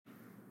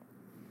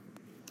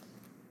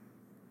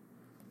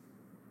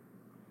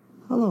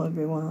Hello,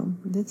 everyone.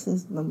 This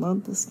is the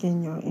Love the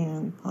Skin You're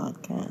In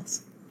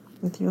podcast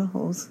with your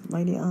host,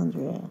 Lady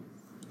Andrea.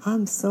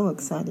 I'm so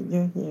excited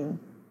you're here.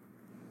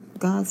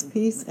 God's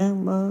peace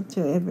and love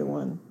to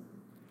everyone.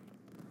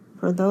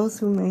 For those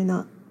who may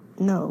not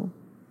know,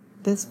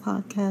 this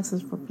podcast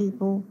is for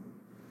people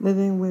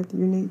living with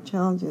unique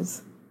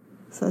challenges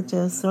such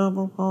as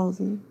cerebral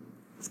palsy,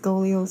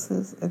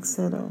 scoliosis,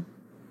 etc.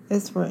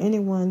 It's for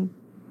anyone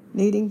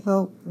needing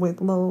help with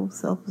low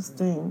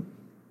self-esteem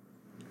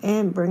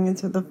and bringing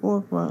to the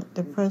forefront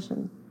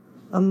depression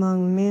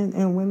among men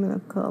and women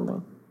of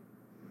color.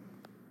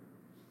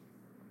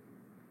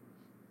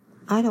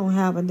 I don't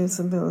have a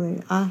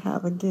disability, I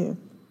have a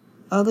gift.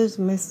 Others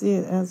may see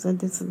it as a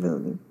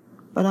disability,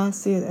 but I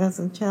see it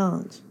as a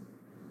challenge.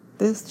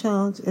 This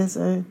challenge is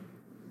a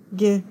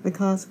gift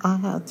because I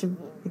have to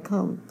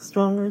become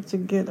stronger to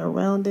get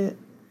around it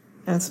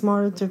and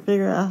smarter to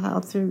figure out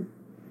how to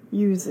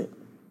use it.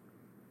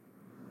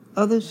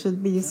 Others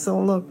should be so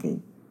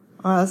lucky,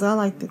 or as I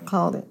like to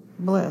call it,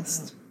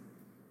 blessed.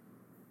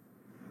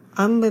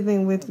 I'm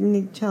living with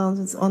unique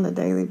challenges on a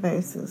daily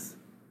basis.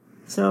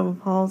 Cerebral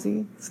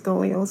palsy,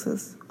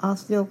 scoliosis,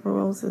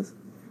 osteoporosis,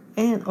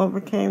 and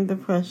overcame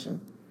depression.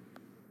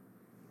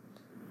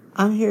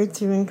 I'm here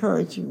to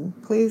encourage you.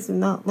 Please do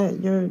not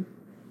let your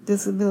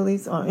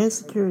disabilities or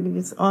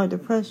insecurities or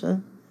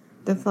depression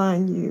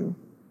define you.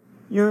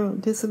 Your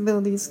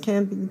disabilities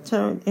can be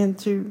turned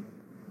into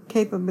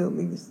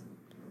capabilities.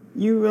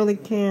 You really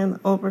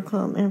can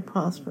overcome and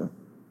prosper.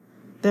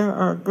 There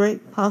are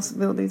great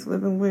possibilities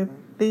living with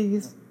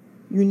these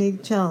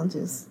unique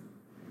challenges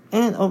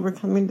and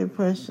overcoming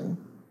depression.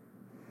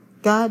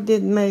 God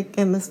didn't make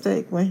a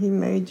mistake when He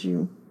made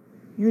you.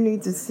 You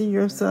need to see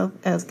yourself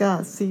as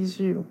God sees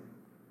you.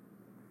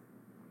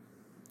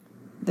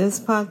 This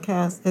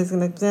podcast is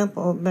an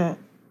example of that.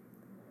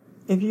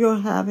 If you're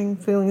having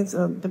feelings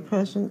of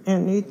depression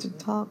and need to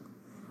talk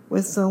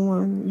with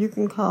someone, you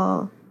can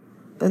call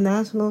the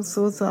National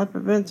Suicide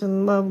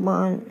Prevention Love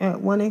Line at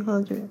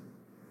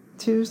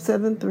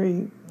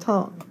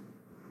 1-800-273-TALK,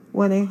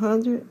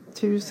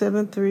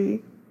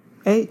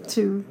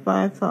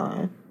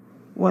 1-800-273-8255,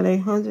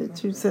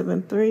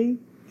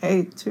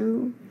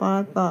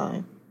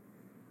 1-800-273-8255.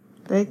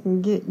 They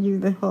can get you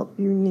the help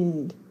you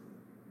need.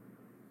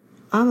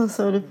 I'm a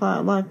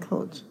certified life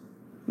coach.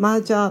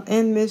 My job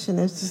and mission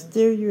is to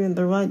steer you in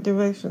the right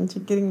direction to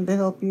getting the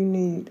help you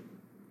need.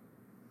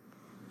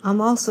 I'm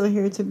also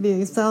here to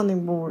be a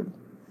sounding board,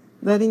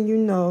 letting you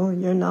know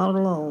you're not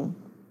alone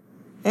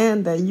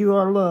and that you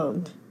are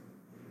loved.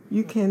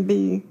 You can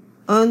be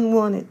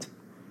unwanted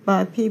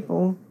by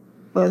people,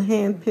 but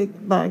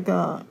handpicked by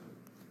God.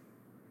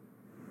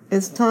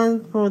 It's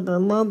time for the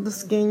Love the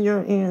Skin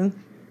You're In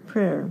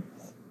prayer.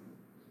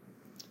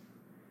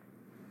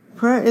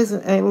 Prayer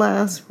isn't a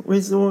last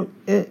resort,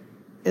 it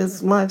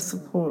is life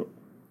support.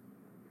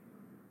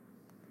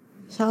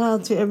 Shout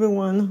out to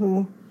everyone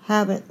who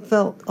haven't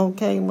felt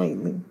okay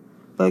lately,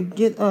 but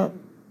get up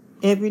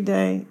every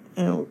day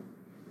and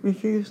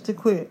refuse to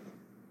quit.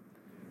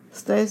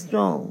 Stay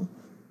strong.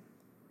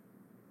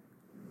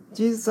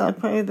 Jesus, I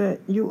pray that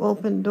you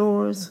open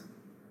doors,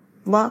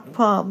 block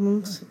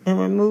problems, and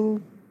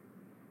remove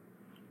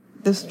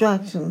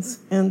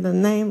distractions in the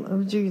name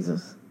of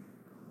Jesus.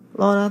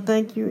 Lord, I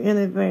thank you in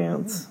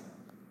advance.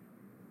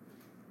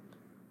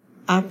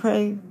 I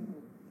pray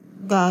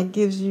God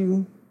gives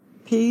you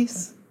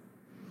peace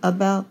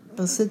about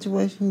the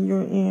situation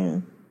you're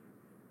in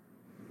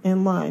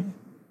life.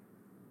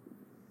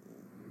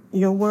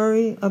 You're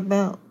worried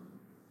about,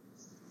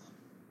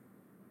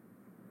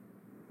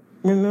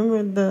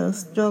 remember the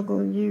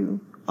struggle you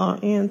are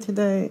in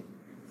today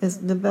is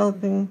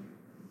developing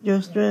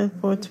your strength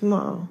for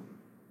tomorrow.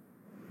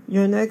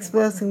 Your next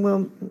blessing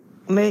will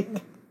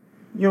make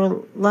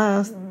your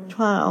last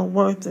trial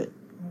worth it.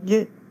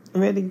 Get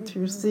ready to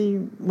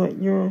receive what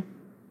you've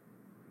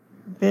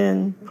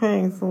been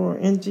praying for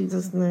in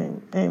Jesus'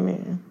 name.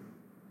 Amen.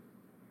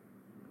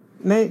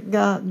 Make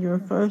God your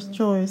first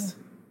choice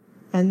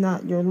and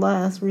not your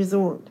last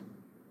resort.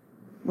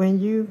 When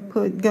you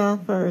put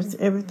God first,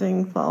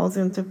 everything falls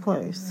into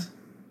place.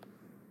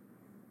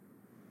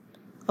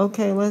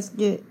 Okay, let's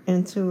get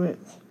into it.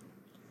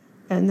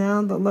 And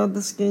now the Love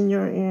the Skin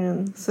You're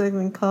In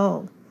segment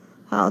called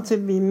How to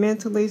Be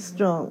Mentally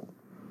Strong.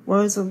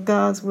 Words of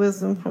God's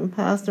Wisdom from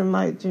Pastor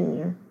Mike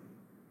Jr.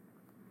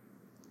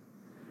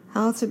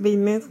 How to be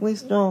mentally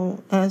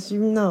strong. As you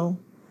know,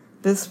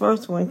 this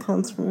first one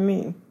comes from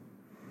me.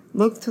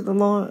 Look to the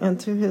Lord and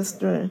to His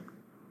strength.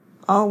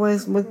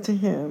 Always look to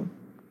Him.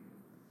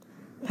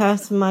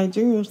 Pastor Mike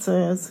Jr.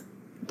 says,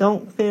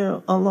 don't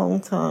fear a long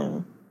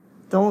time.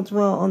 Don't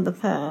dwell on the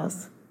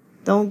past.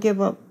 Don't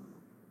give up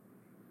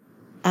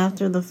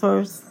after the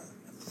first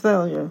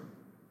failure.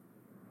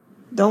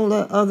 Don't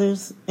let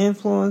others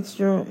influence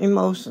your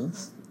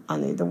emotions. I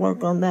need to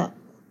work on that.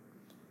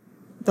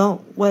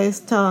 Don't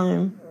waste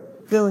time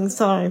feeling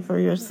sorry for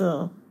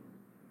yourself.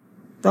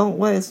 Don't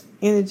waste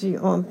energy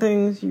on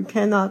things you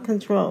cannot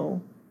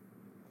control.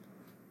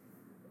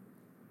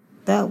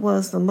 That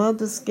was the Love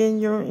the Skin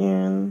You're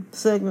In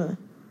segment,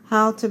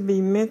 How to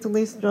Be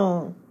Mentally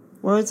Strong,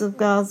 Words of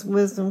God's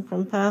Wisdom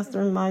from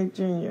Pastor Mike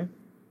Jr.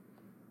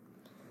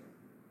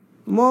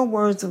 More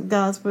words of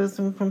God's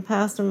wisdom from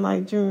Pastor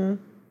Mike Jr.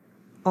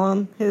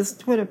 on his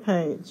Twitter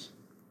page,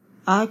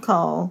 I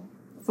call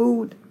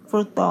Food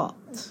for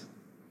Thought.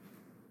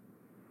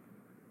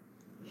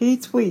 He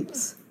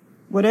tweets,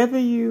 whatever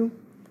you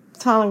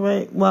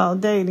tolerate while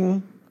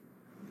dating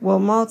will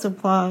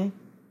multiply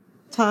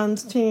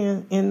times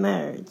 10 in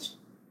marriage.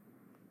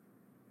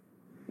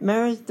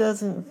 Marriage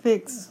doesn't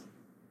fix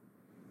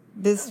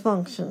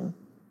dysfunction.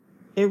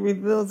 It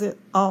rebuilds it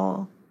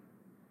all.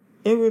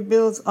 It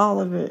rebuilds all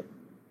of it.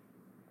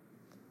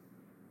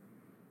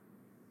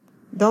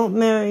 Don't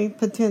marry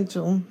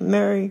potential,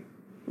 marry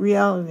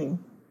reality.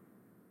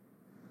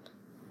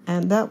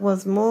 And that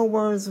was more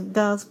words of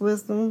God's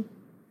wisdom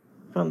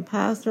from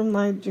Pastor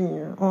Mike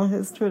Jr. on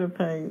his Twitter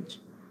page,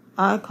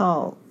 I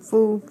call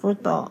Food for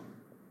Thought.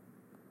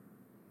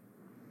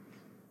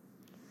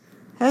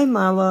 Hey,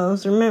 my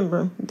loves,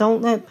 remember,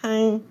 don't let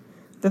pain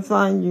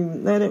define you.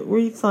 Let it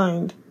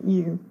refine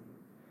you.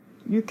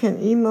 You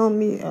can email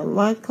me at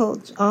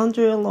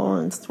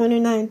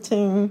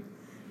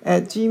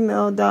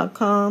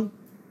lifecoachandrealawrence2019@gmail.com.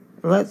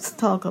 Let's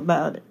talk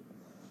about it.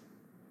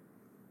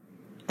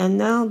 And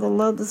now the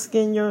Love the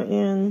Skin You're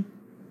In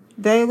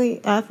daily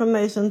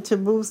affirmation to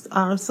boost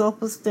our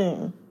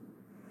self-esteem,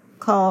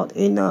 called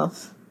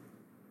Enough.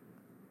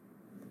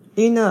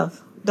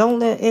 Enough. Don't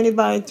let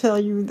anybody tell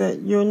you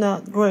that you're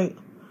not great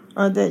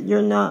or that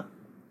you're not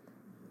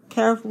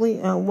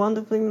carefully and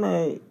wonderfully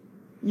made.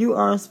 You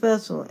are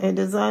special, a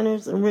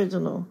designer's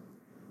original.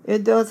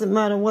 It doesn't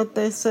matter what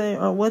they say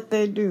or what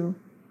they do.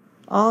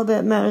 All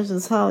that matters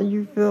is how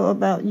you feel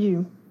about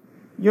you.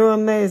 You're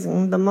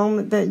amazing the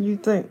moment that you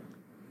think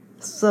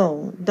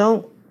so.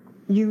 Don't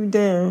you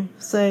dare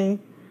say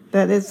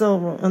that it's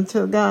over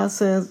until God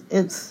says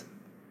it's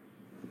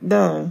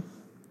done.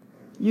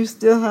 You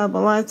still have a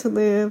life to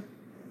live.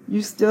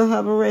 You still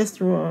have a race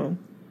to run.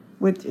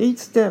 With each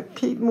step,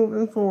 keep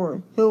moving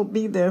forward. He'll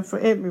be there for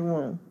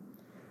everyone.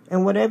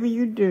 And whatever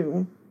you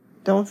do,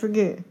 don't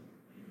forget,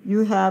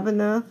 you have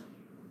enough.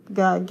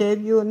 God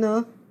gave you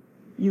enough.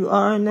 You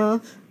are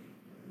enough.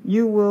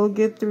 You will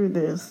get through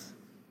this.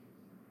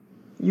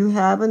 You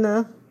have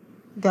enough.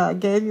 God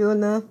gave you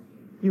enough.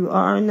 You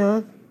are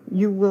enough.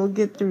 You will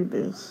get through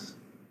this.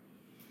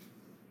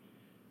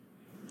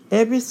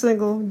 Every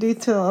single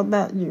detail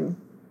about you,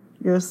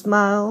 your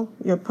smile,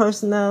 your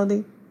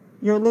personality,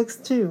 your looks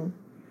too,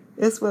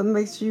 it's what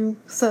makes you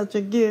such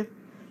a gift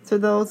to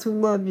those who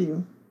love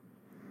you.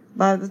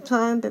 By the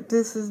time that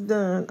this is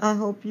done, I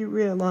hope you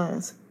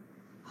realize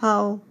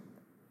how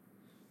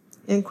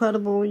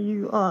incredible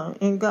you are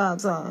in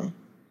God's eye.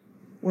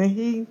 When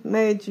He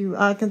made you,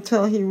 I can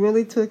tell He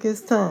really took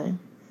His time.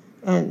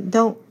 And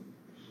don't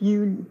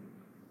you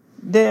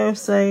dare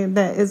say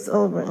that it's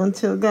over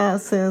until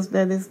God says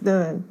that it's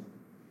done.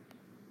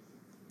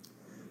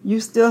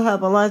 You still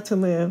have a life to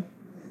live.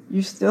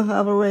 You still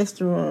have a race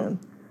to run.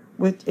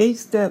 With each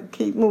step,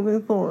 keep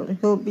moving forward.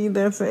 He'll be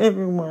there for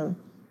everyone.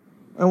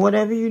 And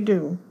whatever you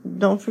do,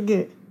 don't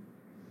forget,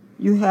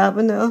 you have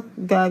enough.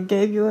 God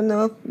gave you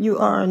enough. You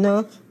are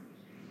enough.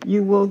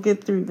 You will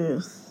get through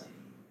this.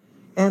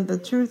 And the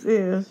truth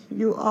is,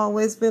 you've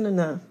always been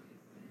enough.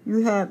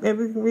 You have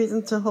every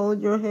reason to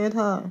hold your head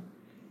high.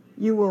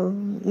 You will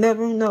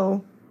never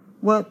know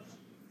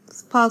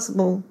what's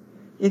possible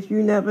if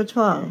you never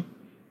try.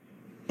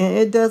 And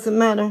it doesn't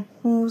matter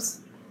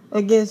who's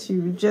against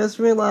you. Just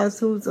realize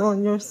who's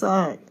on your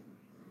side.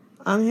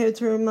 I'm here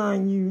to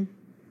remind you,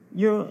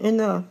 you're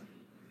enough.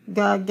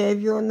 God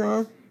gave you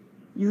enough.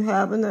 You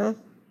have enough.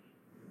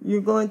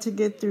 You're going to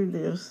get through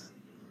this.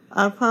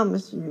 I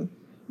promise you,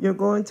 you're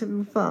going to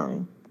be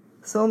fine.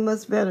 So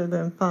much better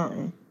than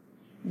fine.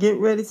 Get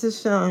ready to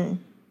shine.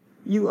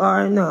 You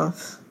are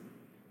enough.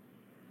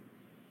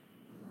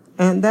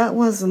 And that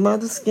was the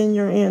Love the Skin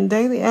You're In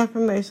daily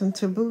affirmation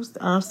to boost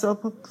our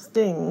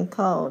self-esteem,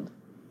 called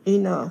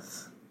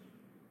Enough.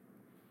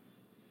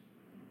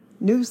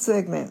 New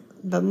segment,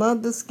 the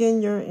Love the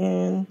Skin You're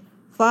In,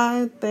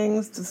 5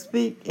 things to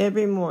speak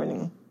every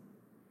morning.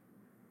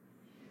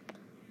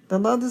 The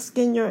Love the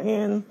Skin You're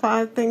In,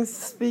 5 things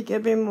to speak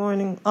every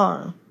morning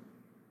are: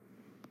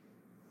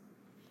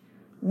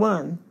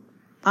 1.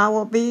 I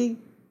will be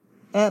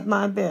at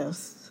my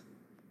best.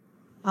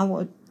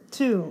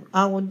 2.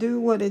 I will do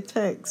what it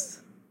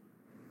takes.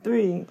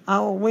 3. I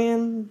will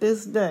win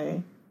this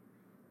day.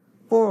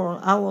 4.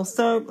 I will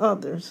serve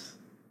others.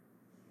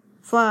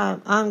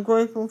 5. I'm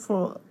grateful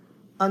for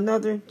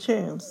another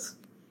chance.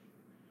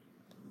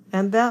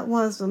 And that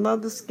was the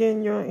Love the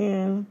Skin You're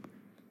In,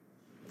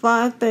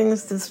 5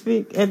 things to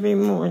speak every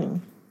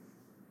morning.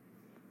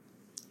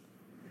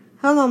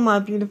 Hello, my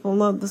beautiful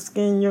Love the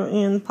Skin You're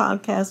In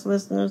podcast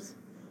listeners.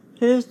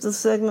 Here's the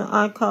segment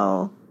I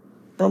call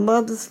the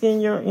Love the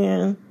Skin You're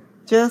In,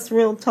 Just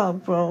Real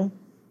Talk, Bro.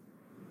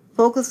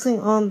 Focusing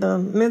on the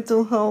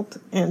mental health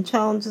and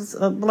challenges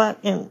of Black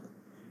and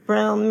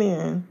brown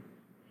men.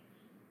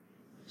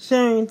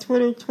 sharing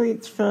Twitter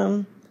tweets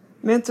from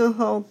mental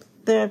health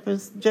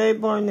therapist Jay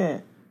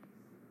Barnett,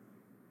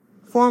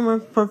 former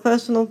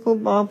professional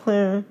football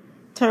player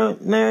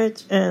turned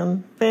marriage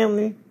and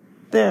family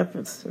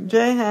therapist.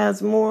 Jay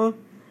has more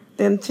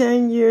than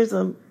 10 years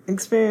of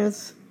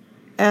experience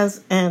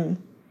as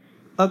an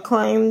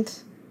acclaimed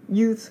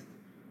youth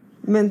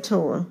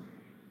mentor,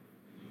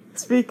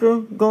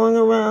 speaker going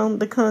around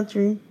the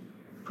country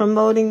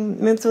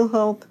promoting mental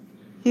health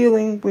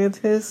healing with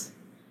his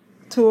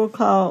tour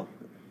called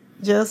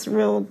Just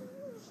Heal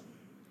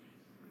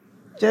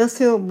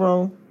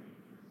Bro.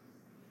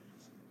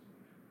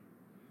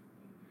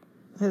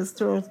 His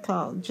tour is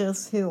called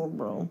Just Heal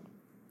Bro,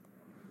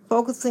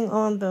 focusing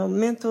on the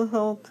mental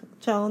health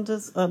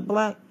challenges of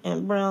black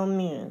and brown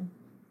men.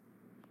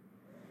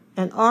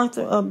 And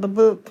author of the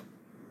book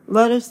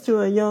Letters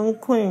to a Young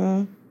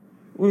Queen,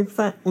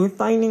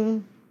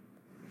 Refining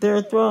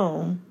Their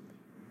Throne,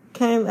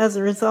 came as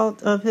a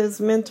result of his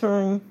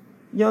mentoring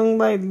young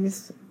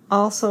ladies.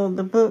 Also,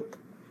 the book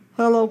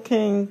Hello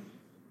King,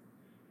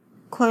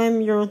 Claim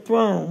Your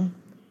Throne.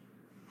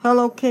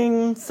 Hello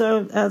King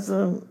served as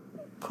a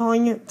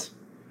poignant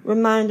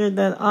reminder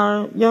that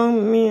our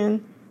young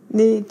men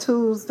need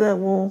tools that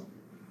will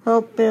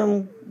help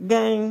them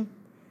gain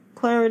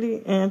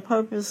clarity and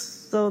purpose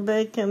so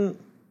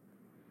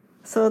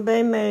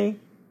they may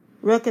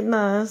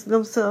recognize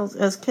themselves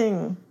as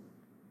king.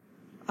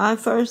 I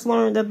first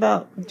learned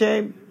about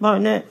Jay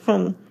Barnett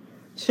from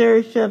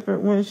Sherri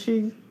Shepherd when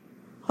she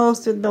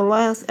hosted the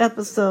last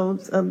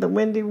episodes of the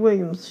Wendy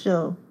Williams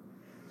show.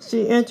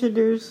 She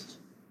interviewed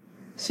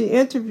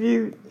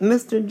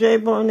Mr. Jay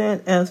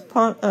Barnett as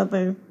part of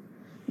a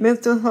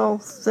mental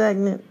health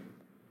segment,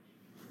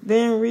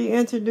 then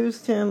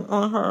reintroduced him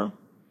on her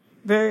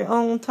very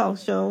own talk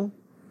show,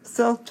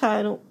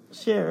 self-titled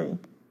Sherri.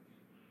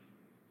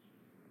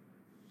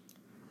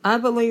 I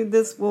believe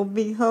this will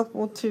be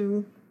helpful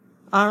to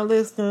our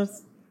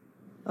listeners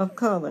of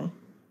color,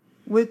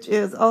 which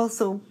is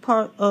also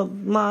part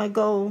of my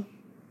goal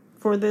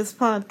for this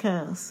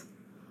podcast.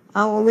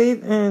 I will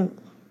leave in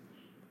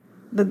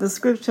the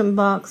description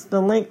box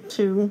the link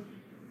to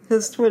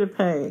his Twitter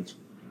page.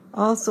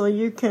 Also,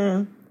 you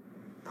can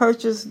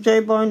purchase Jay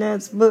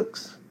Barnett's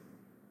books,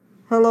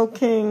 Hello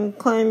King,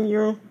 Claim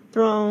Your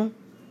Throne,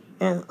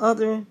 and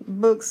other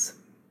books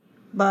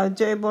by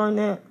Jay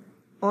Barnett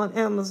on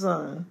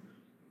Amazon.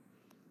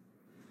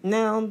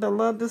 Now, the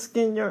Love the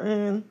Skin You're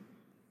In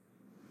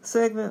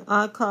segment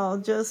I call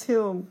Just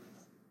Real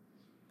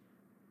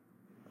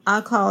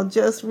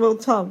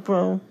Talk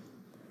Bro.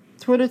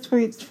 Twitter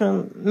tweets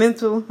from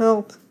mental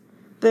health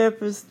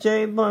therapist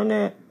Jay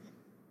Barnett.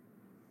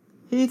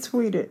 He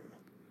tweeted,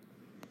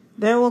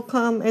 "There will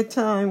come a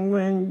time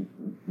when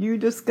you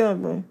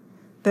discover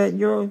that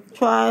your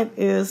tribe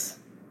is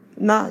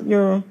not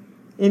your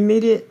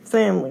immediate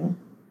family,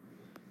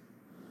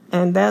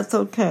 and that's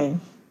okay."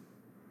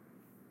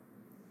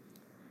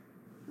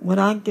 What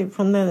I get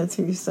from that is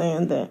he's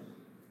saying that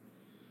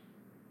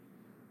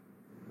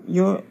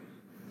your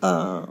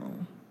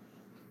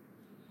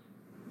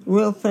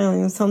real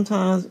family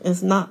sometimes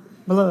is not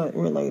blood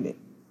related.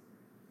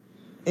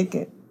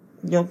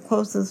 Your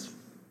closest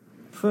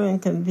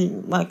friend can be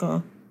like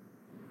a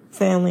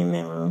family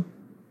member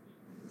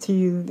to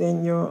you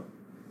than your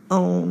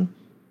own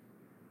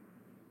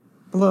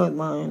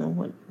bloodline or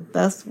what.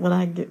 That's what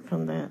I get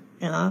from that,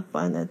 and I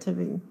find that to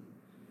be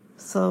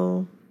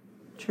so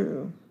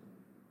true.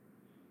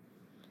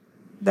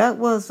 That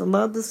was the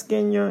Love the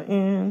Skin You're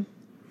In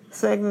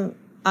segment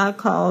I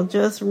call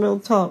Just Real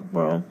Talk,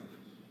 Bro.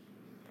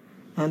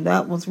 And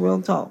that was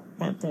real talk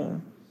right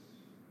there.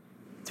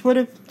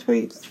 Twitter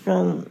tweets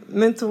from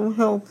mental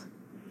health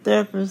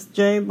therapist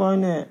Jay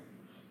Barnett.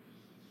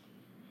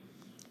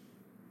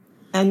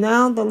 And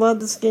now the Love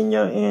the Skin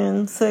You're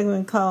In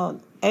segment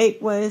called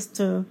 8 Ways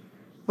to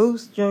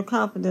Boost Your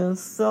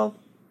Confidence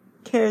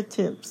Self-Care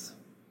Tips.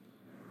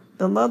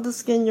 The Love the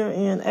Skin You're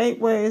In 8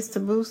 Ways to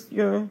Boost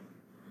Your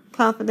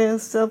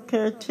Confidence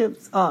Self-Care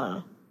Tips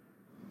are: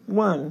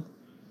 1.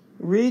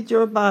 Read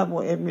your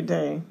Bible every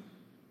day.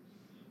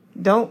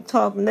 Don't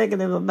talk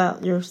negative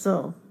about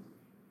yourself.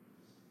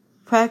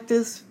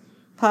 Practice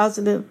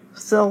positive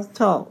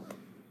self-talk.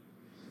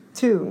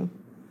 2.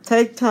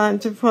 Take time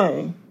to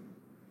pray.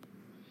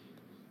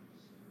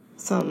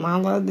 Something I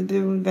love to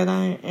do that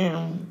I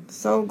am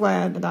so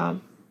glad that I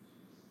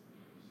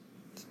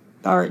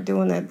started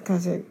doing that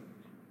because it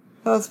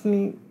helps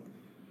me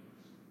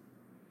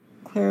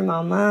clear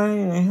my mind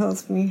and it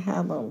helps me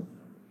have a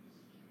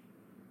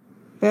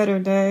better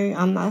day.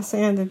 I'm not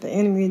saying that the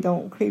enemy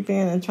don't creep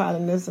in and try to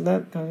mess it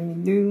up, because he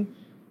do,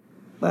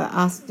 but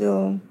I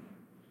still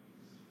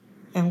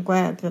am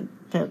glad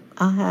that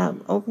I have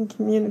open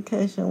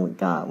communication with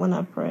God when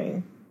I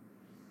pray,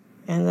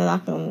 and that I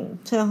can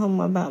tell him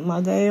about my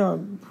day, or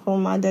before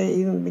my day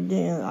even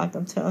begins, I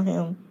can tell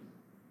him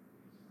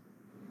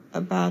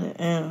about it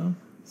and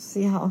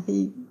see how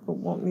he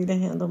would want me to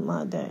handle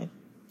my day.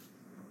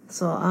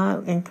 So I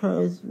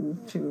encourage you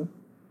to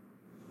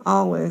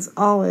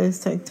always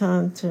take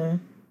time to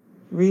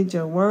read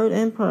your word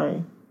and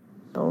pray.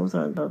 Those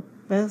are the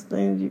best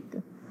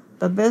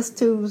the best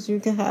tools you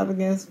can have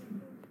against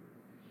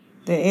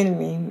the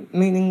enemy,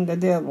 meaning the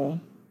devil,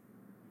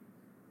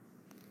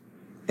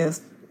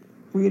 is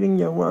reading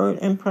your word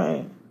and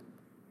praying.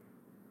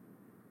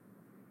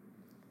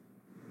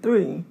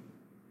 3.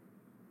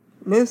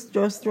 List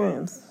your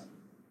strengths.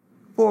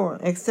 4.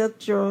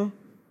 Accept your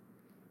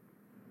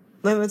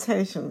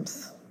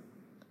limitations.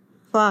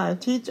 5.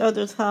 Teach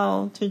others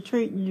how to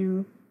treat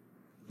you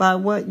by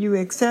what you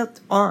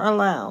accept or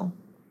allow.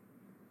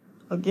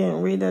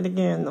 Again, read that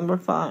again. Number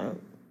 5.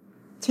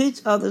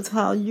 Teach others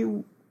how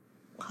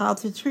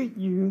to treat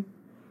you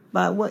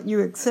by what you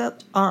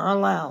accept or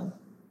allow.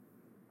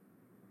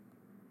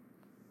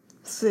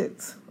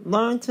 6.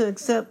 Learn to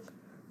accept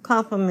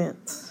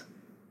compliments.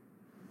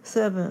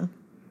 7.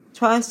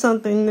 Try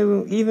something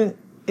new even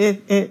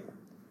if it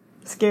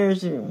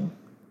scares you.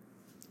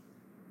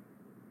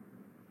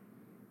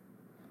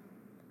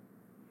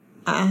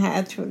 I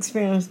had to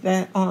experience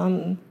that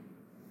on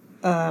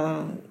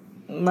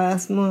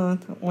last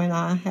month when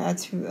I had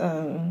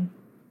to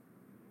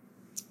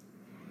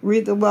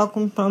read the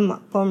welcome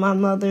for my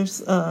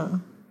mother's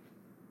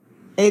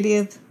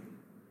 80th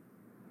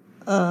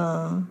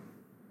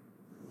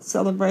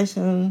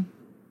celebration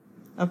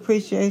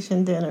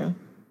appreciation dinner.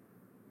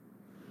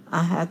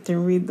 I had to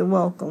read the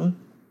welcome,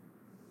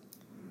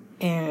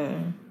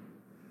 and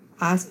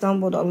I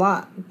stumbled a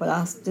lot, but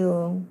I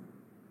still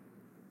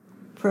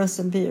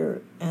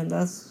persevered, and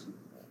that's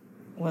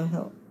what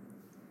helped.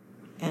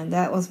 And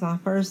that was my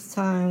first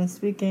time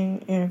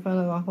speaking in front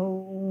of a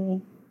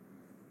whole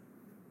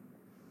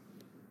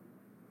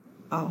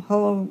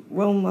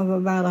room of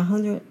about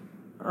 100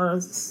 or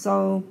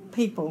so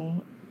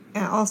people.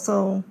 And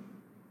also,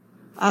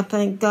 I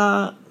thank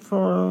God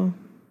for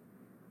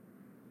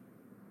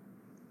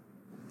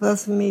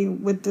blessing me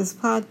with this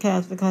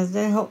podcast, because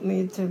they helped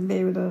me to be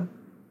able to,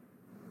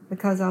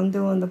 because I'm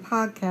doing the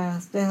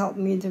podcast, they helped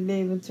me to be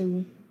able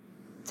to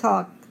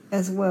talk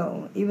as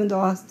well, even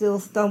though I still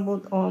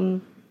stumbled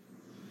on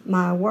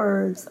my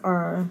words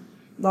or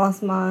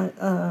lost my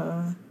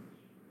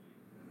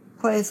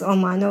place on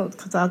my notes,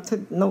 because I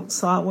took notes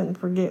so I wouldn't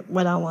forget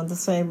what I wanted to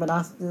say, but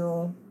I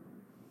still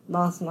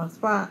lost my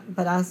spot.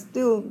 But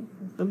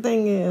the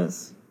thing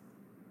is,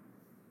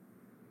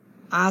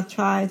 I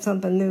tried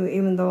something new,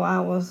 even though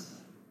I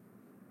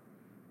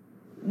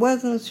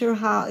wasn't sure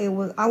how it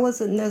was. I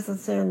wasn't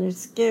necessarily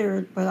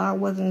scared, but I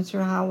wasn't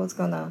sure how it was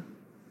going to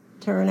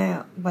turn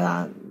out.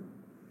 But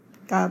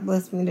God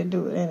blessed me to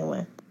do it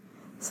anyway.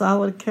 So I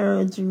would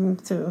encourage you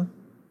to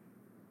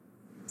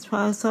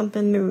try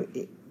something new,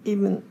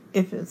 even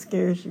if it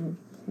scares you.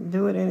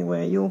 Do it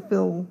anyway. You'll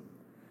feel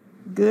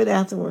good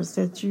afterwards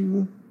that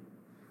you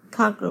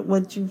conquered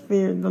what you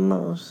feared the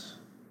most.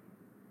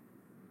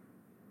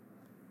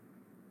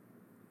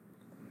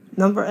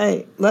 Number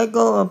 8, let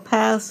go of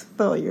past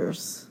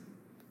failures.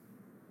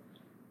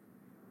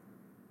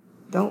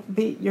 Don't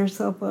beat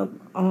yourself up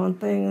on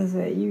things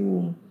that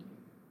you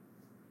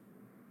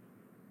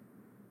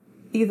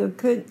either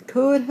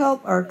could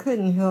help or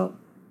couldn't help.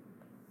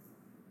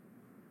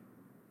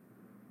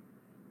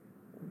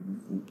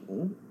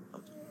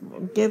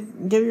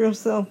 Give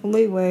yourself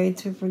leeway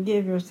to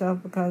forgive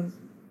yourself, because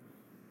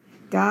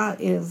God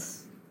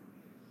He's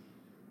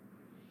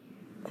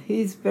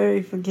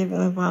very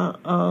forgiving of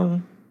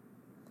our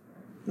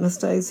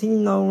mistakes. He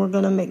knows we're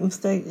going to make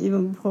mistakes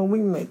even before we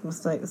make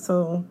mistakes.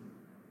 So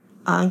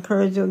I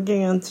encourage you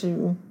again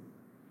to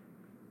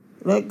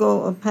let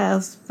go of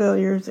past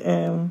failures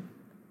and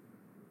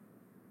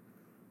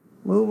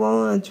move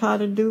on and try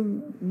to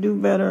do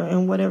better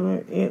in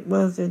whatever it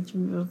was that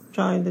you were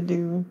trying to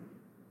do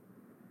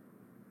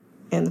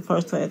in the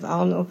first place. I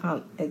don't know if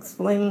I'm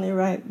explaining it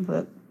right,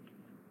 but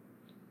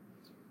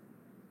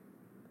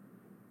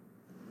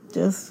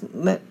just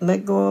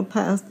let go of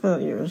past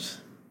failures.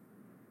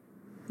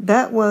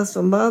 That was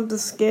the Love the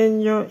Skin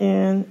You're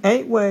In,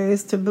 8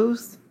 ways to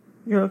boost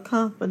your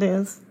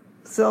confidence,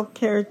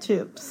 self-care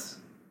tips.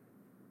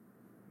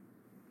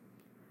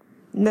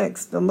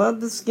 Next, the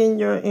Love the Skin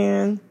You're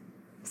In,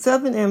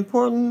 7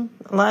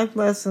 important life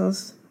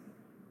lessons.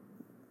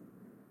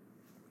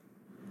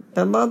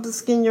 The Love the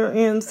Skin You're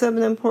In,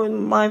 7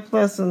 important life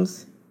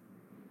lessons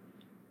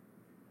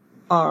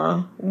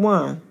are: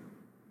 1,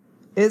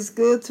 it's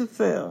good to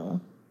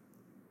fail.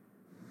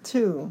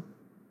 2,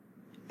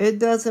 it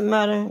doesn't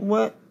matter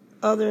what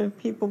other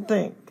people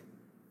think.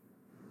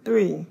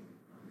 3,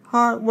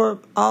 hard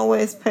work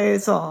always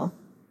pays off.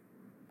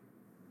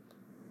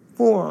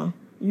 4,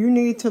 you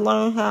need to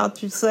learn how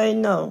to say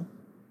no.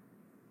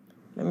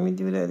 Let me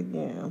do that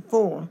again.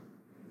 4,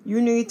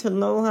 you need to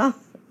learn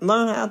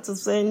how to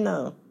say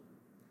no.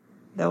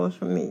 That was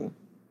for me.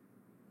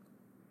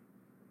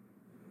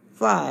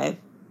 5,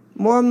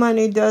 more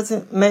money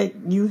doesn't make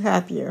you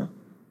happier.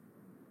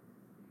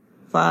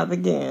 5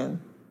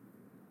 again.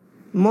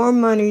 More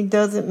money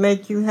doesn't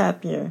make you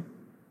happier.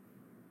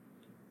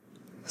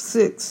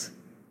 6,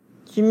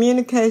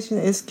 communication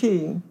is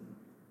key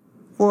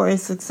for a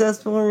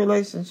successful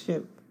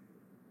relationship.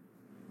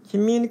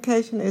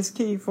 Communication is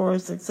key for a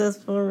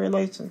successful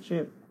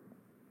relationship.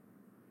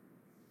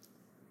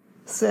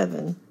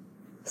 7.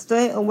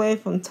 Stay away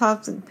from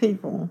toxic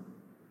people.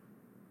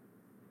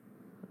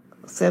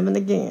 7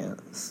 again.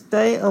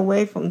 Stay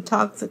away from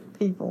toxic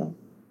people.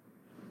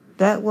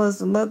 That was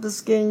the Love the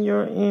Skin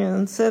You're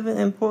In. 7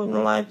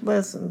 important life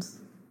lessons.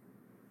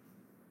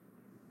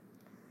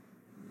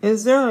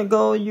 Is there a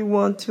goal you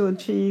want to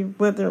achieve,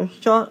 whether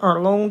short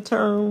or long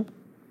term?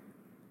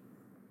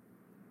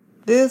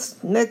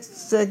 This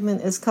next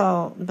segment is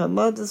called The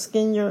Love the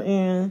Skin You're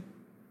In.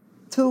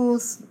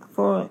 Tools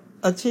for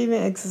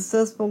Achieving a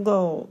Successful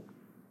Goal.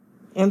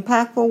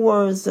 Impactful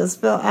words that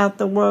spell out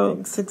the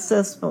word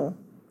successful.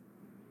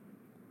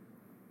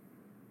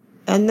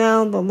 And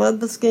now, the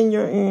Love the Skin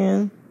You're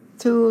In.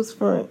 Tools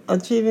for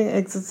Achieving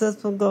a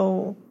Successful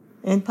Goal.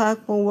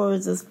 Impactful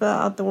words that spell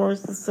out the word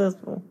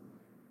successful.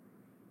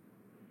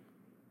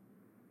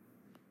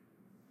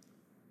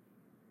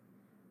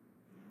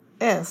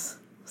 S.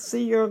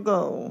 See your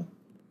goal.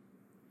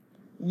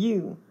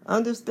 U.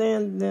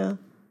 Understand the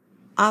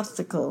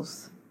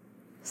obstacles.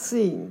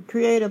 C.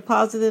 Create a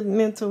positive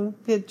mental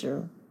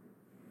picture.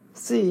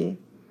 C.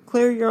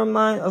 Clear your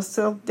mind of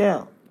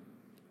self-doubt.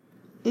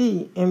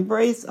 E.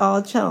 Embrace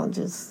all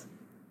challenges.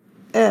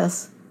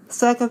 S.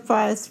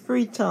 Sacrifice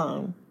free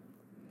time.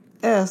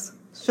 S.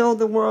 Show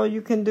the world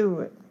you can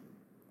do it.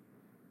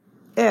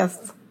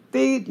 F.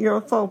 Feed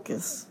your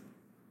focus.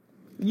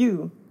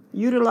 U.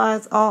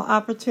 Utilize all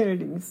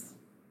opportunities.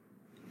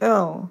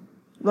 L.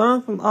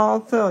 Learn from all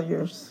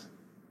failures.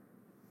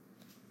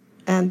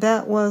 And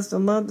that was the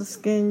Love the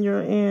Skin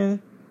You're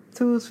In.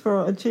 Tools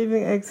for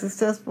Achieving a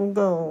Successful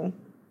Goal.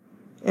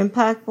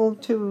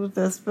 Impactful tools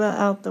that spell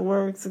out the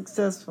word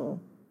successful.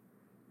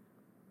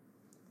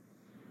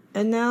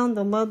 And now,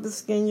 the Love the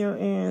Skin You're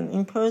In.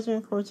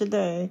 Encouragement for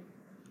today.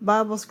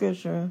 Bible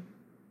scripture.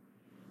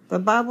 The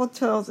Bible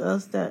tells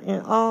us that in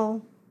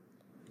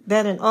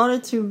order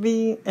to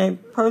be a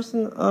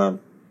person of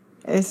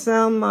a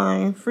sound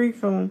mind, free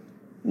from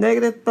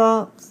negative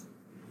thoughts,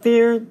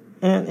 fear,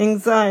 and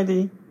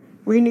anxiety,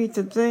 we need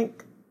to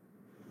think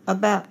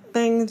about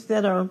things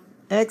that are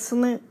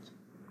excellent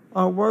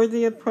or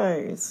worthy of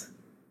praise.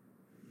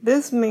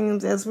 This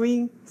means as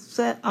we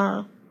set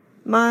our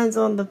minds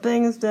on the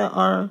things that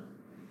are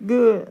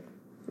good,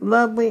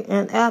 lovely,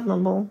 and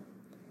admirable,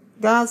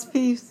 God's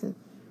peace,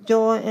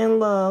 joy,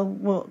 and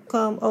love will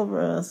come over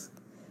us,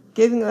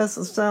 giving us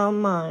a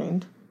sound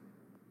mind.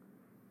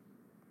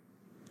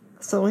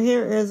 So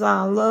here is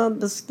our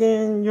Love the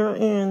Skin You're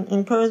In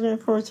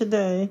encouragement for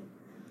today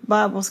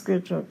Bible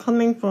scripture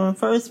coming from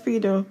 1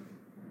 Peter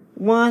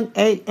 1,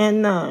 8,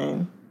 and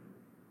 9.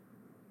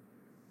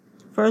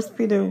 1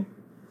 Peter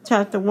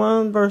chapter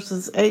 1,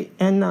 verses 8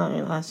 and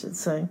 9, I should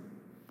say.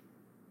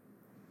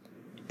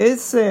 It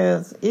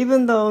says,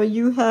 even though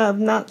you have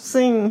not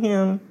seen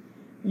him,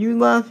 you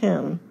love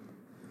him.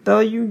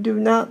 Though you do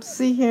not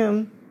see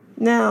him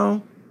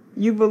now,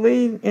 you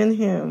believe in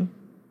him.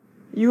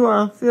 You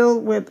are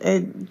filled with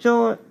a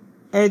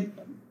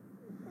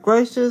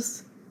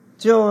gracious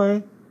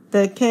joy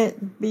that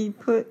can't be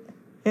put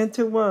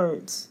into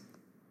words.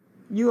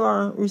 You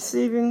are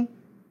receiving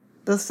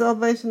the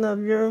salvation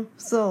of your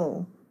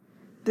soul.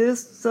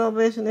 This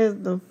salvation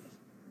is the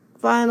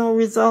final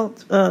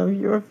result of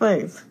your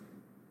faith.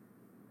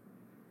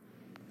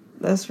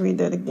 Let's read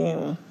that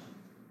again.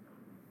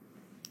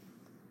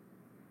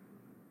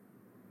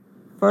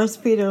 1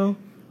 Peter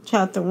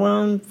chapter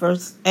 1,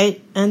 verse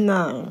 8 and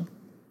 9.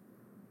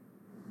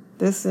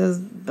 This is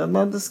the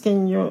Love the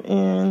Skin You're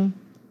In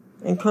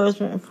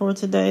encouragement for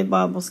today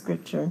Bible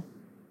scripture.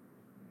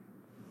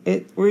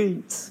 It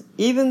reads,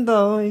 even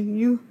though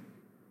you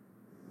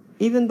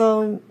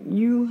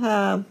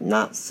have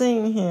not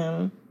seen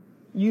him,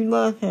 you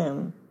love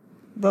him.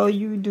 Though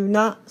you do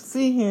not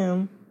see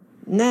him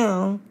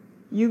now,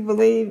 you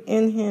believe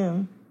in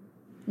him.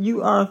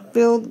 You are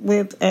filled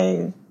with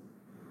a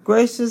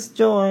gracious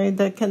joy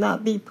that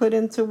cannot be put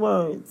into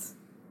words.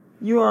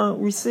 You are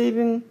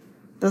receiving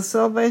the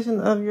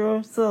salvation of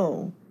your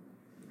soul.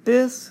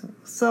 This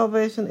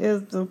salvation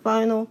is the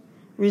final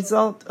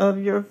result of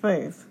your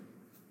faith.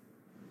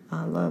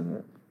 I love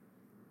it.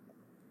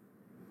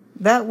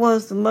 That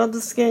was the Love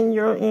the Skin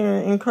You're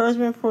In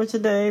encouragement for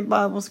today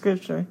Bible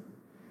scripture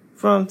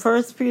from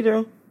 1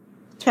 Peter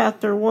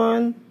chapter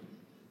 1,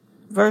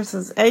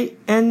 verses 8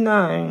 and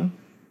 9.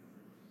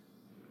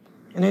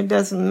 And it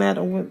doesn't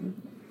matter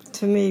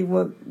to me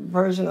what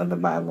version of the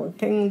Bible,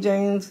 King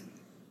James,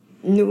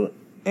 New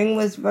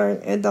English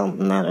Version, it don't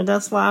matter.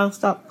 That's why I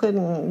stopped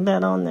putting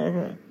that on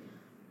there.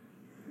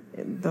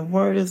 The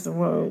word is the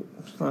word.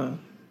 So.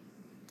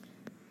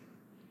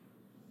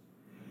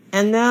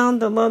 And now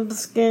the Love the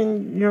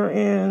Skin You're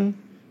In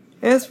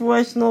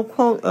inspirational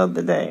quote of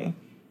the day.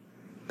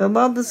 The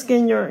Love the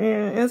Skin You're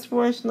In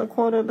inspirational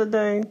quote of the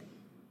day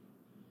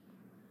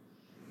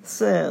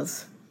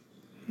says,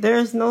 there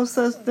is no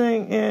such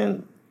thing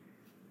in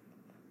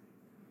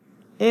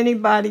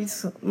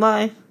anybody's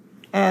life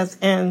as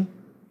an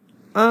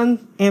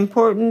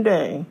unimportant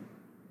day.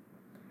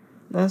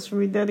 Let's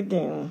read that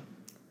again.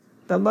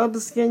 the Love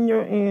the Skin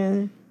You're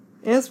In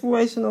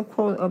inspirational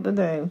quote of the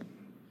day.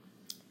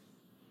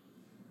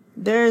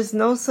 There is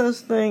no such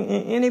thing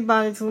in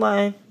anybody's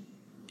life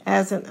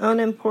as an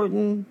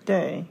unimportant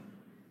day.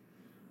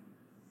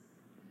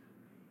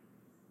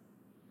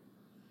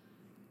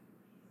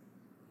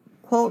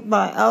 Quote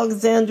by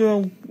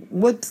Alexandra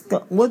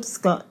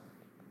Woodcott.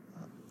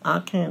 I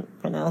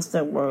can't pronounce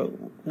that word,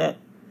 that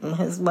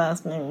his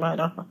last name right,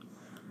 or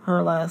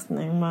her last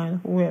name right,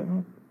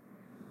 whoever.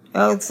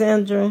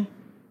 Alexandra,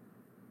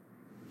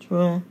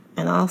 and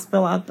I'll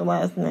spell out the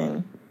last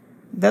name.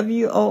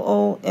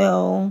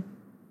 WOOLLCOTT.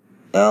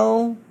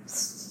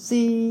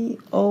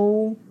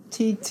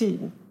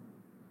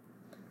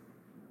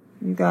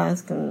 You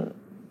guys can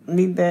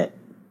leave that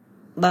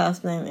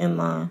last name in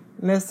my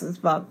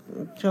message box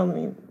and tell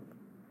me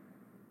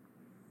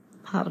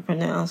how to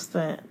pronounce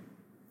that.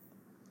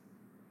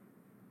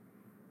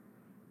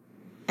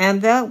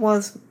 And that,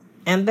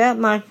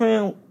 my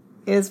friend,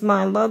 is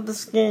my Love the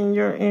Skin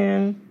You're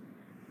In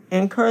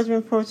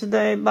encouragement for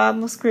today,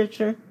 Bible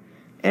scripture,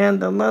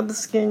 and the Love the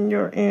Skin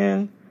You're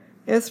In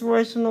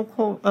inspirational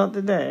quote of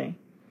the day.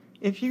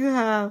 If you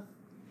have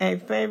a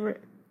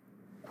favorite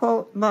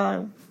quote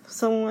by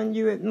someone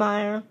you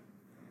admire,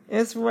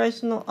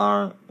 inspirational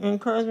or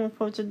encouragement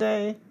for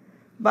today,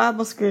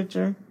 Bible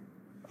scripture,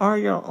 or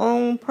your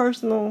own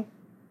personal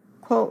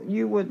quote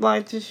you would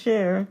like to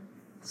share,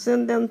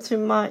 send them to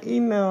my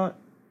email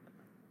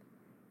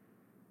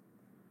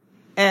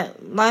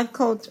at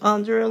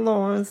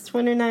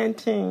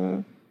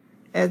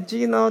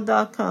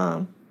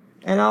lifecoachandrealawrence2019@gmail.com,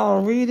 and I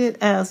will read it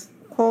as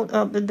quote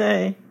of the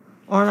day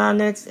on our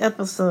next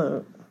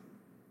episode.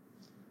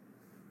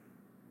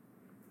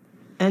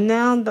 And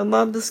now the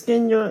Love the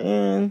Skin You're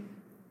In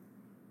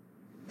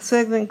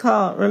segment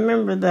called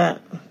Remember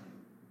That.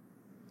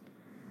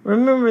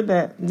 Remember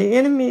that the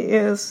enemy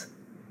is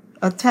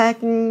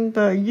attacking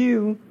the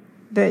you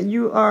that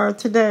you are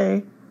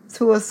today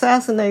to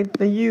assassinate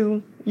the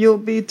you you'll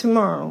be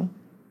tomorrow.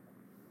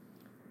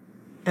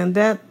 And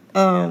that,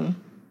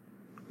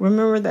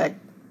 remember that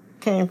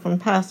came from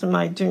Pastor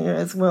Mike Jr.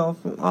 as well,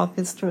 from off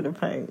his Twitter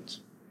page.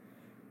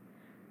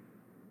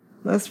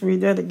 Let's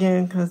read that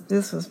again because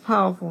this was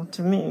powerful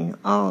to me.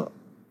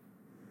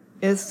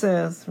 It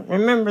says,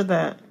 remember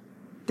that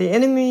the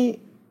enemy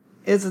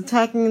is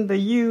attacking the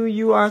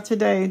you are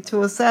today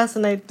to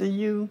assassinate the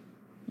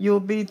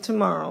you'll be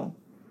tomorrow.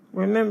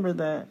 Remember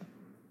that.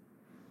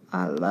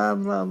 I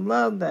love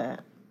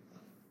that.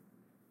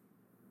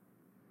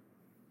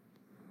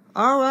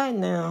 All right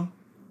now.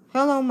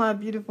 Hello, my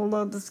beautiful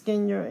Love the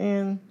Skin You're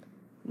In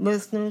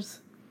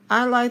listeners.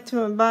 I'd like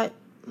to invite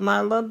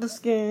my Love the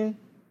Skin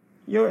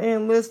You're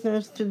In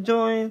listeners to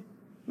join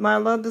my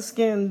Love the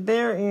Skin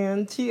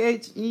Therein,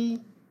 THEIRN,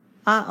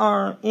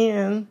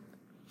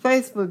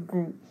 Facebook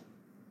group.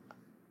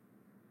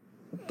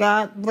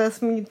 God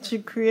blessed me to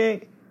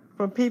create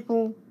for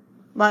people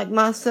like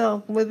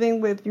myself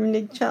living with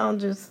unique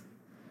challenges,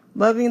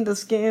 loving the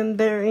skin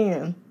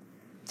therein,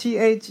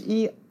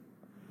 THEIR,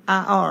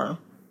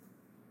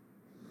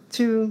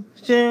 to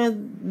share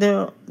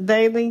their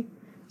daily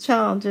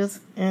challenges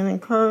and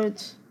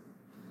encourage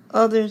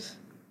others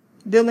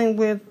dealing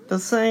with the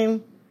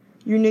same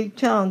unique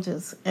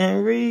challenges,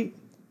 and read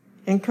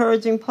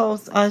encouraging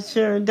posts I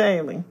share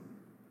daily.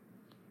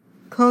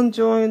 Come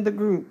join the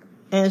group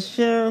and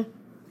share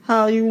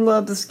how you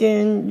love the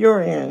skin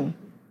you're in.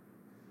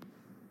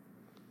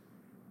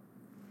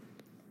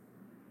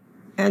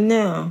 And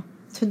now,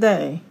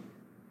 today's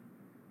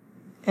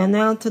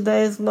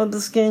Love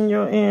the Skin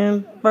You're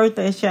In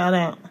birthday shout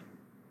out.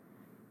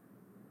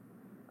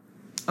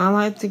 I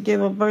like to give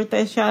a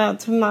birthday shout out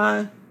to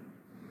my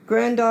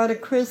granddaughter,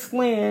 Chris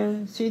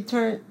Lynn. She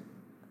turned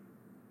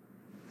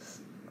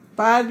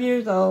 5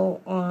 years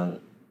old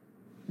on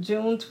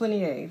June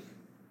 28th.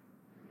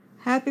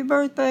 Happy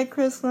birthday,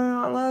 Chris Lynn.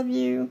 I love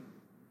you.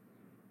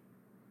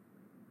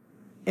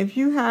 If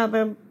you have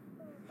a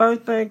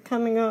birthday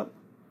coming up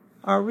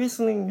or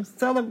recently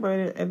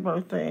celebrated a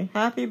birthday,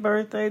 happy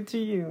birthday to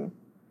you.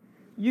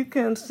 You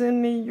can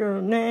send me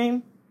your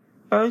name,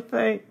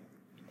 birthday,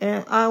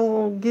 and I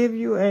will give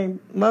you a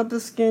Love the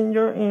Skin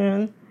You're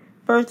In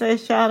birthday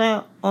shout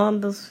out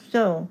on the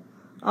show.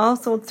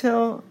 Also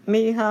tell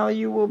me how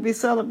you will be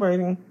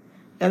celebrating,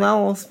 and I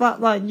will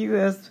spotlight you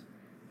as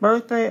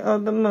birthday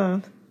of the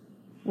month,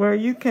 where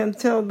you can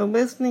tell the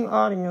listening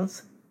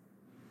audience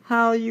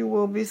how you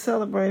will be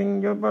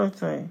celebrating your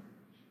birthday.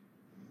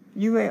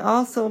 You may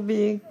also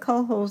be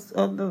co-host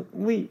of the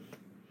week.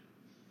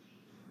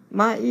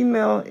 My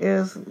email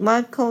is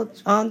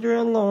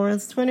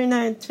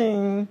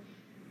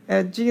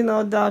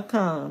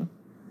lifecoachandrealawrence2019@gmail.com.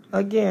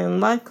 Again,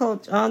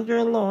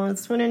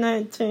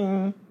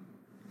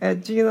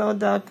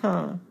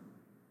 lifecoachandrealawrence2019@gmail.com.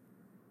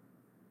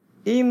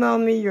 Email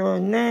me your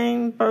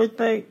name,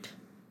 birthday,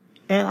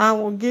 and I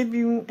will give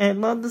you a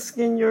Love the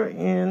Skin You're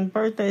In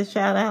birthday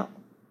shout out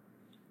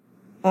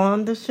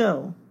on the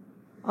show.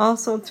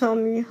 Also tell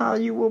me how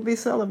you will be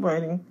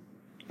celebrating,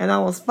 and I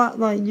will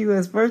spotlight you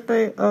as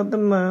birthday of the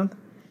month,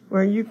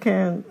 where you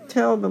can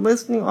tell the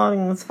listening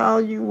audience how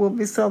you will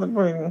be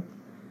celebrating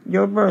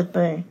your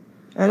birthday,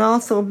 and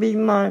also be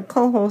my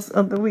co-host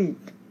of the week.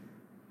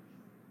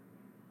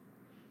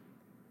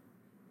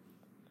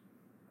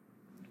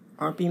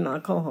 Or be my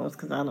co-host,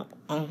 because I don't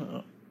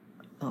know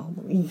all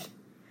the week.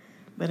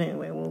 But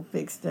anyway, we'll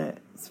fix that.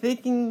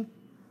 Speaking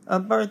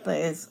of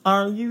birthdays,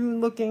 are you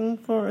looking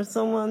for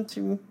someone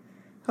to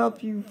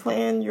help you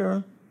plan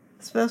your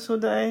special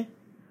day?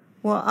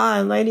 Well,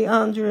 I, Lady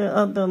Andrea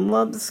of the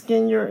Love the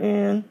Skin You're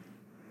In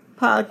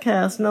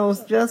podcast,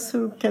 knows just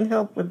who can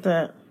help with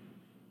that.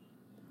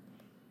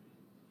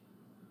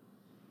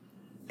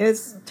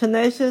 It's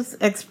Tenacious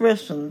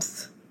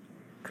Expressions,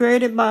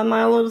 created by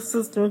my little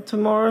sister,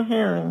 Tamara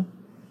Herring.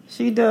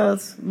 She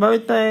does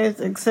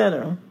birthdays,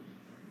 etc.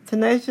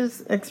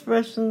 Tenacious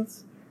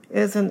Expressions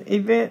is an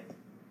event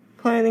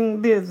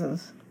planning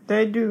business.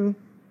 They do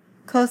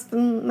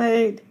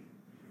custom-made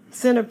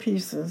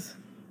centerpieces,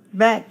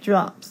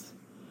 backdrops,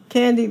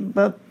 candy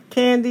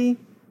buffet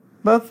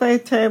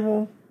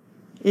table,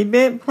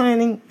 event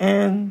planning,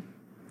 and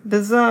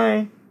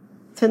design.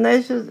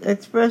 Tenacious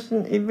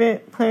Expression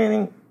event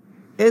planning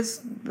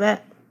is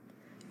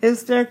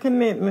their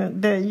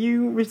commitment that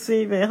you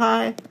receive a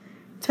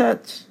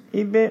high-touch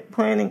event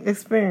planning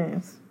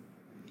experience.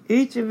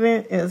 Each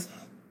event is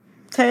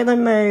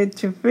tailor-made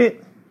to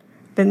fit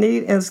the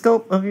need and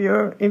scope of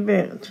your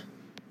event.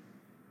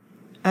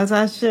 As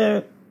I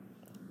shared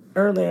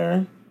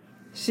earlier,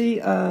 she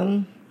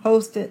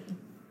hosted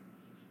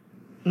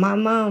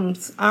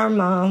our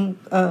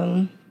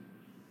mom,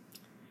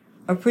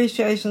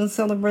 appreciation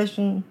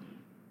celebration,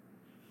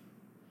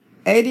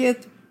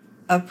 80th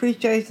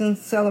appreciation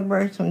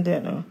celebration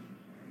dinner,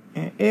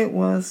 and it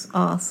was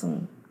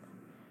awesome.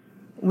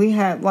 We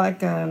had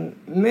like a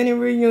mini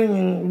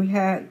reunion. We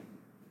had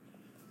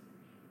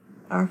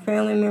our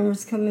family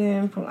members come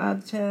in from out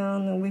of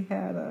town, and we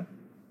had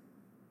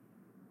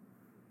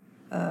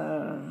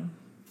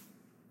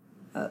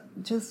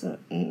just a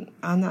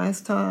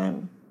nice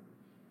time.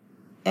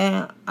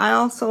 And I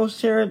also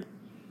shared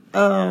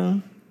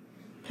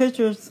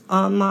pictures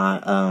on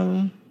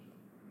my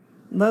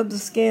Love the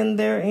Skin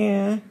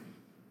Therein,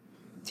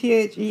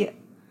 THEIR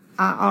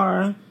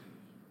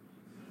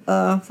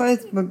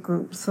Facebook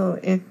group. So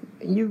if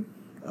you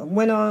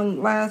went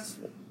on last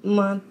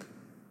month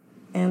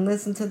and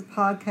listened to the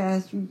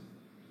podcast, you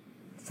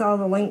saw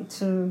the link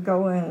to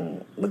go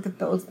and look at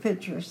those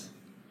pictures.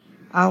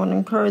 I would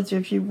encourage you,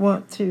 if you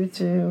want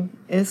to,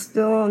 it's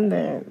still on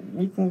there.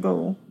 You can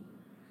go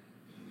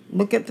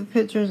look at the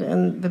pictures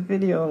and the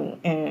video,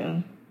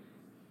 and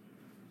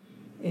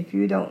if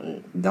you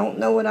don't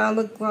know what I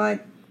look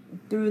like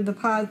through the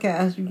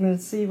podcast, you can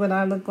see what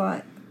I look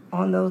like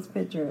on those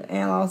pictures,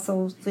 and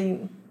also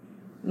see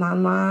my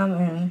mom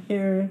and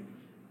hear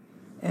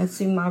and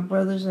see my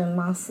brothers and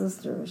my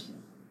sisters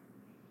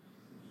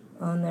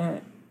on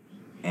there.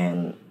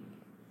 And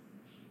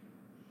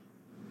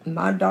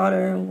my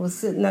daughter was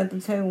sitting at the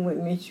table with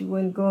me. She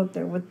wouldn't go up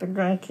there with the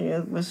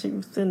grandkids, but she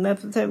was sitting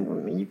at the table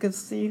with me. You could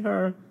see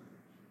her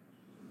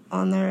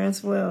on there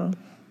as well.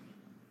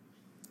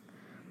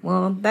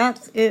 Well,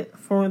 that's it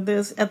for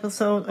this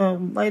episode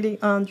of Lady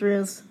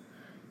Andrea's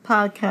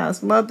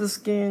podcast, Love the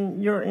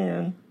Skin You're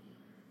In.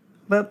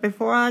 But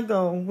before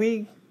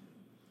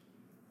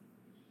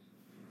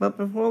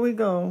we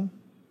go,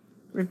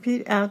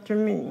 repeat after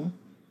me.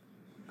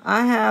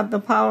 I have the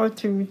power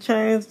to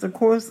change the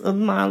course of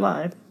my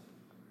life.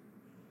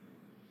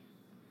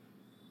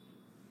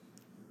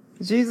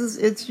 Jesus,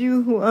 it's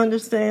you who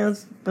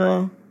understands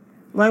the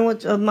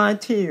language of my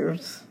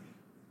tears,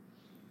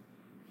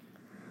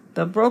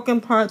 the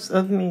broken parts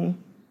of me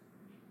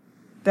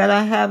that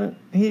haven't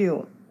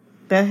healed.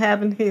 The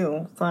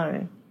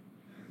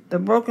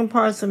broken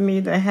parts of me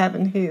that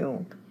haven't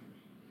healed.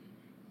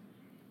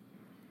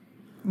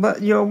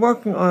 But you're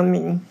working on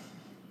me.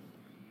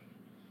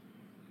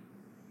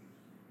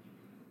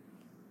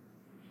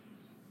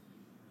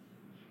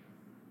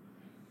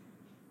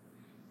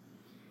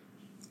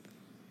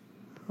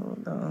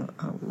 Hold on,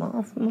 I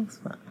lost my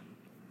spot.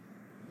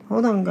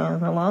 Hold on,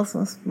 guys, I lost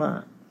my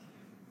spot.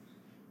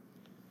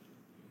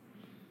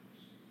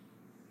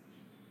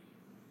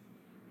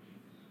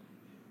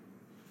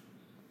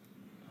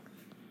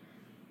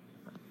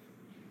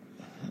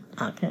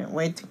 I can't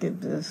wait to get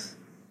this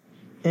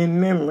in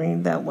memory.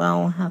 That way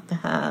I don't have to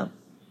have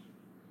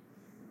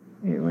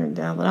it written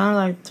down. But I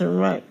like to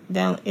write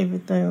down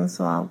everything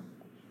so I'll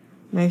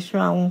make sure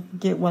I won't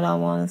forget what I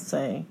want to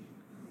say.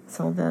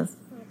 So that's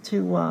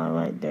why I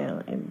write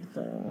down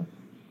everything.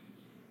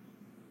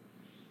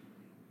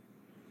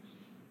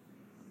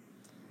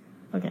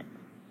 Okay.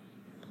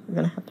 I'm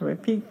going to have to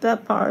repeat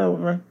that part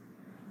over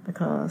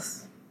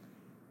because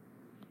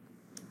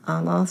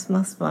I lost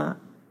my spot.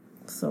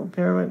 So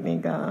bear with me,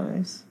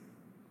 guys.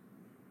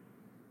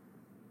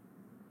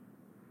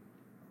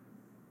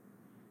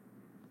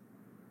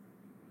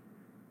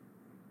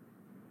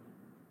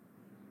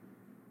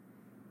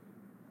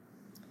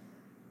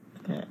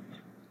 Okay.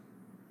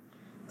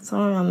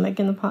 Sorry, I'm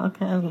making the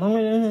podcast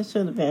longer than it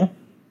should have been.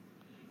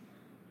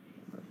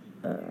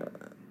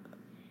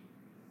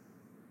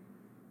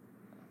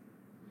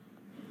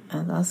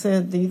 I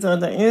said these are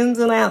the ins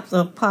and outs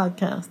of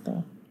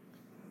podcasting.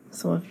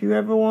 So if you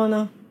ever want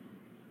to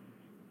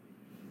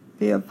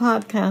be a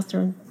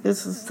podcaster,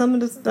 this is some of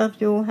the stuff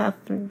you'll have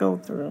to go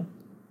through.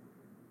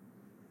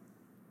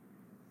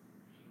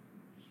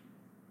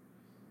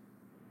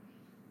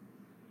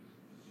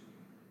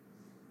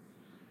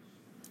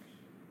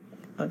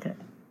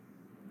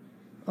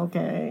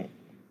 Okay.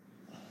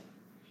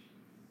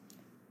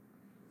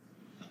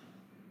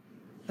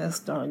 Let's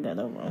start that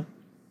over.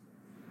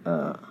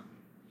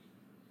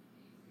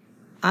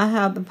 I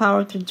have the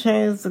power to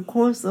change the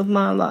course of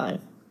my life.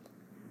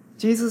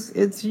 Jesus,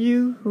 it's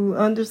you who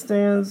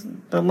understands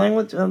the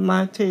language of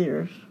my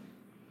tears,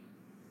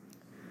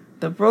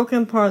 the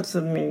broken parts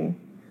of me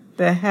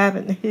that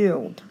haven't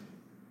healed.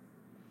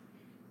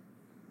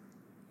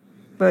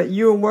 But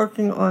you're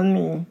working on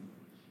me.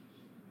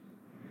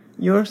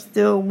 You're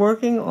still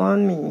working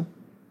on me.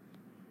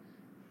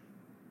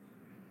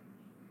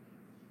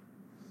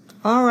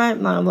 All right,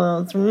 my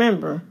loves,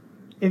 remember,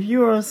 if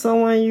you or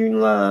someone you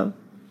love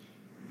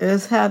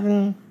is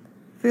having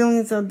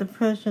feelings of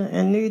depression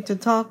and need to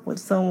talk with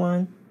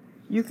someone,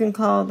 you can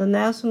call the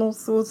National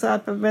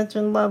Suicide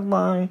Prevention Love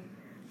Line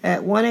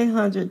at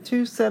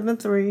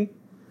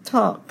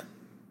 1-800-273-TALK.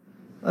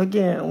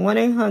 Again,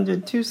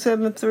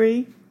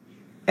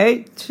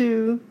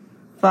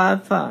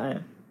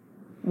 1-800-273-8255.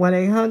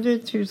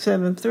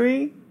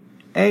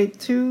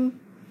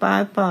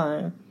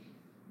 1-800-273-8255.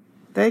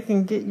 They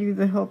can get you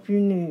the help you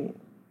need.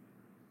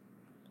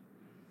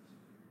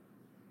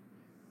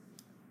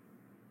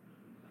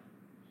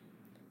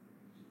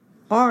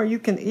 Or you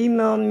can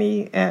email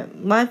me at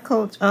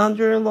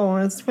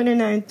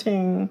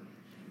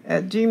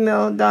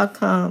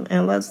lifecoachandrealawrence2019@gmail.com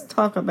and let's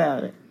talk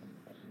about it.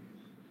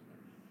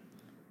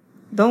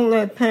 Don't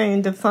let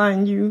pain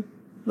define you.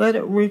 Let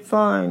it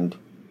refine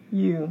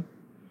you.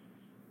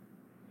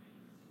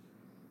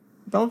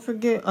 Don't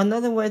forget,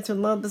 another way to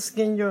love the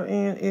skin you're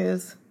in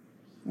is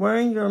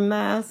wearing your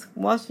mask,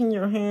 washing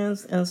your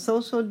hands, and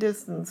social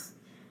distance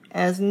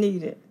as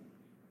needed.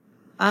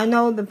 I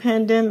know the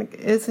pandemic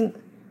isn't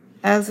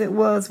as it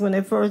was when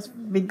it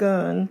first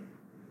begun,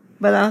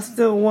 but I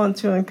still want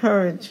to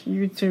encourage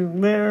you to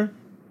wear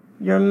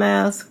your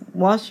mask,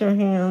 wash your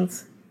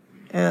hands,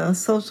 and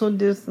social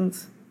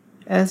distance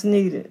as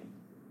needed.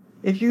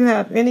 If you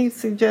have any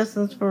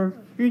suggestions for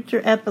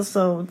future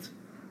episodes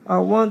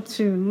or want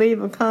to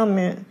leave a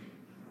comment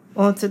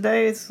on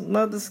today's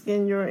Love the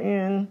Skin You're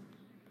In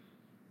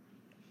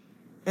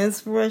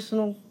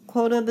inspirational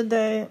quote of the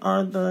day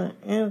or the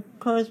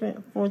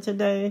encouragement for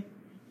today,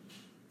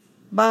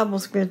 Bible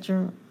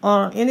scripture,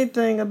 or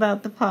anything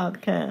about the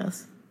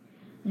podcast,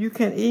 you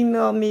can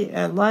email me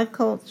at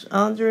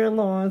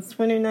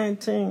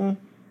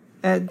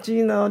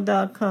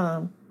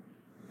lifecoachandrealawrence2019@gmail.com.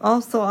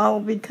 Also, I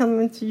will be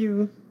coming to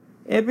you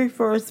every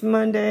first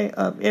Monday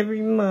of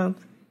every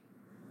month,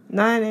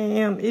 9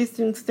 a.m.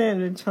 Eastern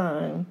Standard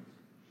Time.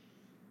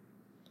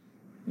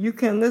 You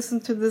can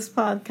listen to this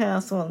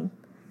podcast on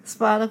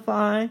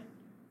Spotify,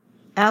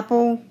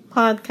 Apple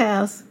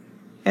Podcasts,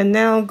 and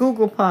now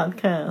Google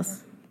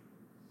Podcasts.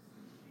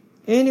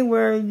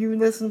 Anywhere you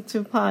listen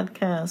to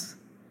podcasts,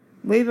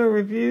 leave a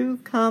review,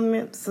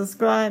 comment,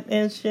 subscribe,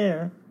 and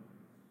share.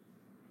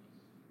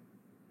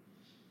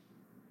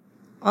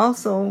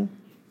 Also,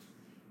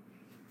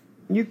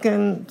 you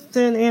can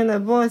send in a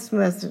voice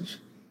message.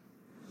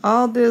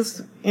 All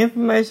this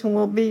information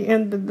will be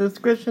in the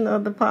description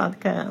of the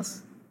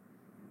podcast.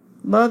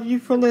 Love you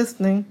for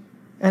listening,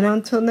 and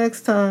until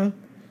next time,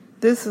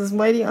 this is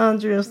Lady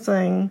Andrea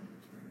saying,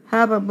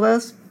 have a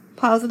blessed,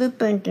 positive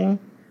thinking,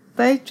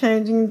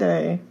 faith-changing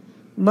day.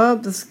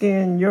 Love the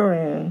skin you're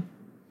in.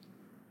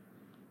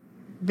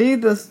 Be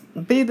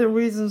the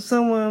reason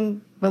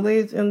someone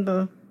believes in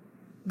the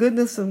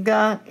goodness of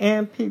God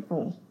and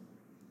people.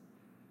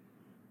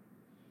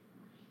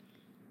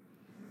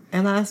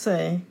 And I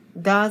say,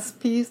 God's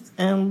peace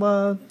and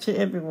love to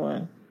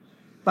everyone.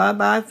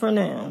 Bye-bye for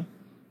now.